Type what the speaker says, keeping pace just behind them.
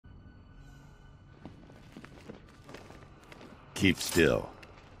keep still.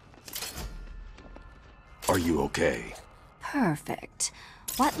 Are you okay? Perfect.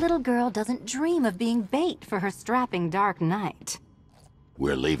 What little girl doesn't dream of being bait for her strapping Dark Knight?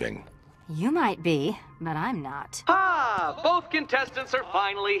 We're leaving. You might be, but I'm not. Ah, both contestants are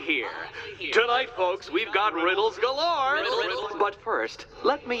finally here. Tonight, folks, we've got riddles galore. But first,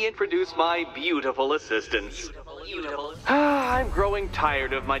 let me introduce my beautiful assistants. I'm growing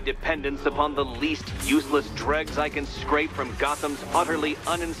tired of my dependence upon the least useless dregs I can scrape from Gotham's utterly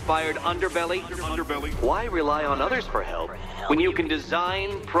uninspired underbelly. Why rely on others for help when you can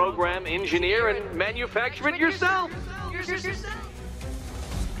design, program, engineer, and manufacture it yourself?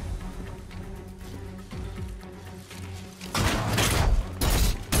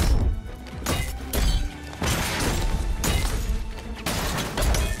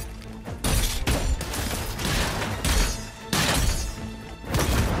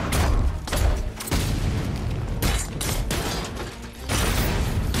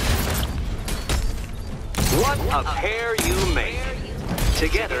 What a pair you make.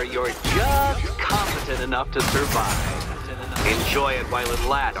 Together, you're just competent enough to survive. Enjoy it while it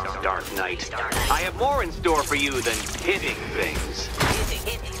lasts, Dark Knight. I have more in store for you than hitting things.